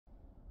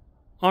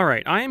All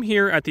right, I am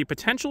here at the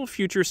potential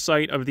future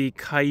site of the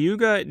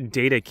Cayuga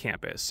Data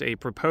Campus, a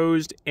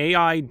proposed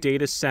AI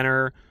data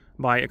center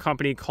by a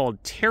company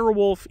called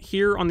Terawulf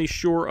here on the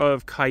shore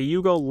of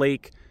Cayuga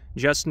Lake,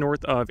 just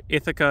north of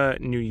Ithaca,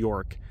 New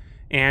York.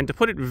 And to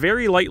put it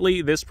very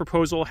lightly, this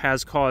proposal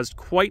has caused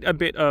quite a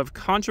bit of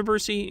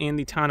controversy in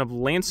the town of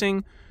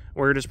Lansing,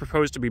 where it is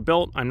proposed to be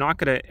built. I'm not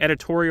going to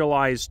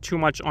editorialize too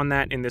much on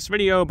that in this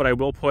video, but I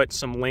will put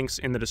some links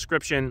in the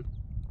description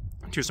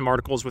to some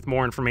articles with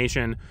more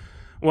information.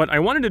 What I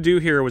wanted to do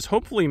here was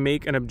hopefully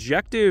make an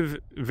objective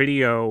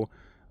video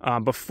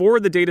before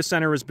the data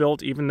center is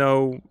built, even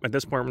though at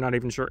this point we're not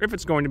even sure if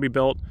it's going to be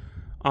built,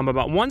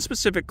 about one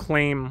specific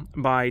claim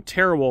by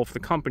Terawulf, the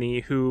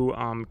company, who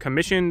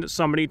commissioned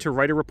somebody to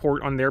write a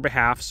report on their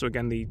behalf. So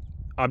again, the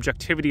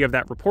objectivity of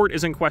that report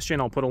is in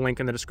question. I'll put a link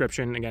in the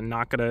description. Again,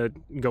 not going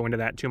to go into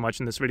that too much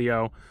in this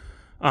video.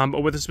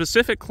 But with a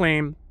specific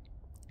claim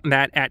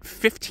that at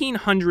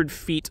 1,500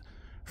 feet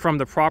from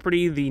the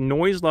property, the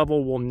noise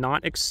level will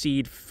not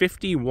exceed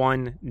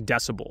 51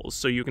 decibels.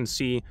 So you can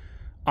see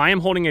I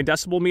am holding a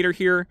decibel meter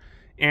here,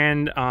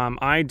 and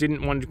I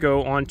didn't want to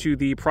go onto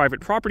the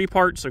private property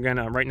part. So again,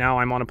 right now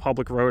I'm on a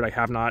public road. I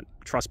have not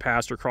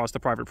trespassed or crossed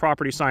the private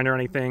property sign or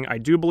anything. I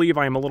do believe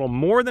I am a little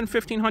more than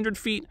 1,500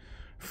 feet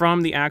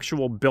from the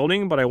actual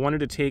building, but I wanted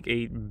to take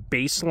a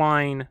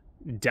baseline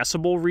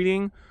decibel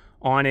reading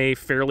on a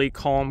fairly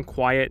calm,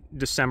 quiet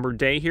December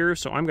day here.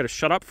 So I'm going to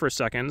shut up for a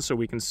second so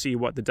we can see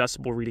what the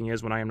decibel reading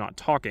is when I am not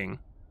talking.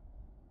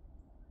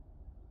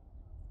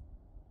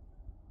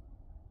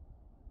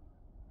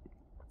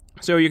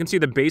 So you can see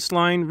the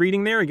baseline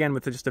reading there, again,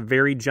 with just a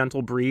very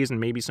gentle breeze and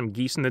maybe some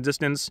geese in the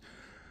distance,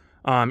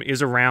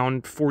 is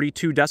around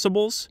 42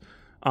 decibels.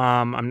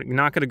 I'm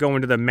not going to go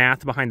into the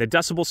math behind the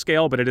decibel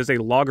scale, but it is a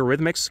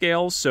logarithmic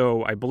scale.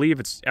 So I believe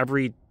it's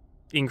every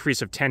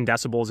increase of 10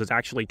 decibels is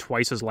actually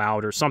twice as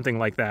loud or something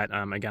like that.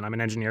 Again, I'm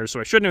an engineer, so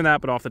I should know that,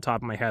 but off the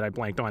top of my head, I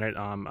blanked on it.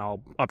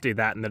 I'll update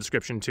that in the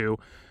description too.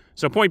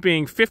 So point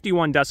being,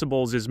 51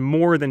 decibels is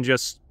more than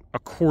just a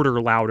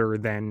quarter louder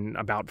than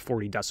about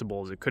 40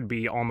 decibels. It could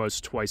be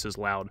almost twice as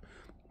loud.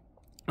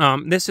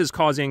 This is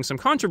causing some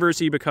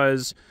controversy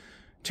because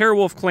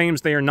Terawulf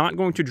claims they are not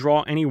going to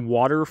draw any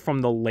water from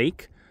the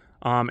lake.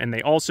 And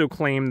they also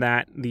claim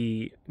that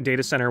the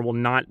data center will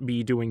not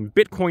be doing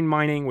Bitcoin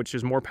mining, which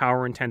is more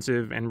power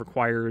intensive and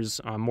requires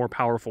more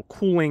powerful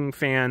cooling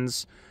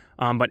fans.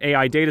 But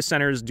AI data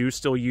centers do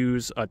still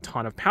use a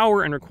ton of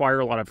power and require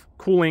a lot of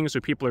cooling, so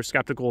people are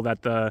skeptical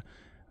that the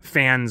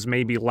fans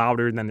may be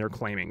louder than they're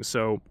claiming.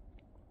 So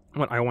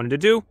what I wanted to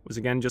do was,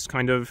 again, just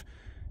kind of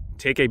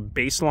take a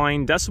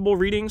baseline decibel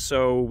reading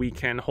so we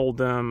can hold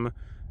them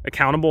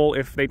accountable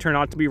if they turn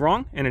out to be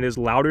wrong, and it is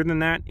louder than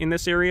that in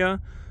this area.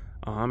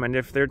 And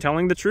if they're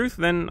telling the truth,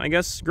 then I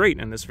guess great,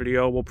 and this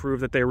video will prove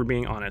that they were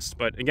being honest.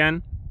 But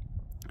again,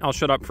 I'll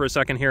shut up for a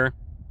second here.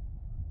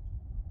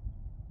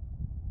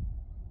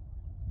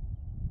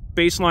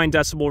 Baseline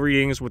decibel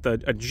readings with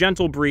a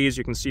gentle breeze.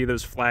 You can see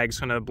those flags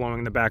kind of blowing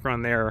in the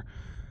background there,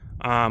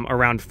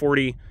 around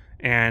 40.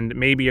 And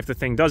maybe if the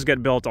thing does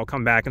get built, I'll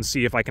come back and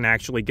see if I can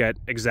actually get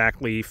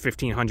exactly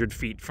 1,500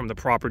 feet from the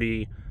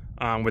property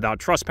without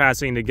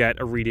trespassing to get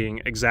a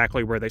reading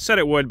exactly where they said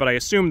it would, but I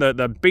assume the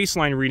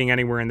baseline reading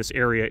anywhere in this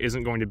area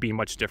isn't going to be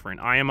much different.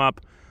 I am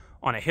up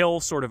on a hill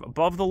sort of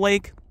above the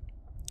lake.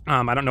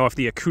 I don't know if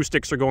the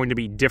acoustics are going to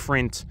be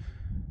different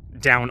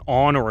down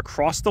on or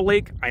across the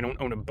lake. I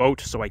don't own a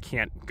boat, so I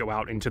can't go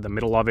out into the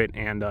middle of it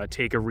and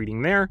take a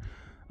reading there.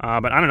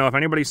 But I don't know if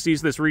anybody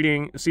sees this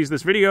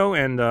video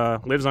and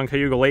lives on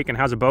Cayuga Lake and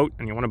has a boat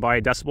and you want to buy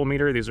a decibel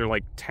meter. These are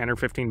like 10 or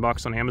 15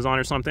 bucks on Amazon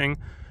or something.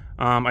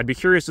 I'd be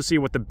curious to see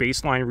what the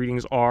baseline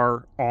readings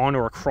are on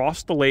or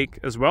across the lake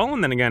as well.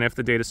 And then again, if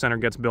the data center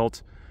gets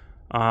built,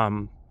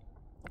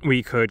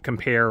 we could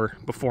compare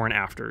before and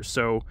after.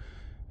 So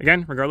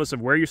again, regardless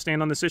of where you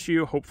stand on this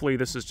issue, hopefully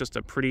this is just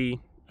a pretty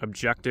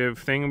objective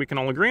thing we can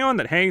all agree on,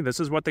 that, hey, this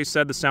is what they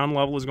said the sound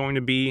level is going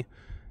to be,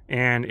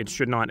 and it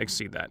should not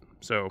exceed that.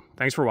 So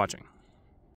thanks for watching.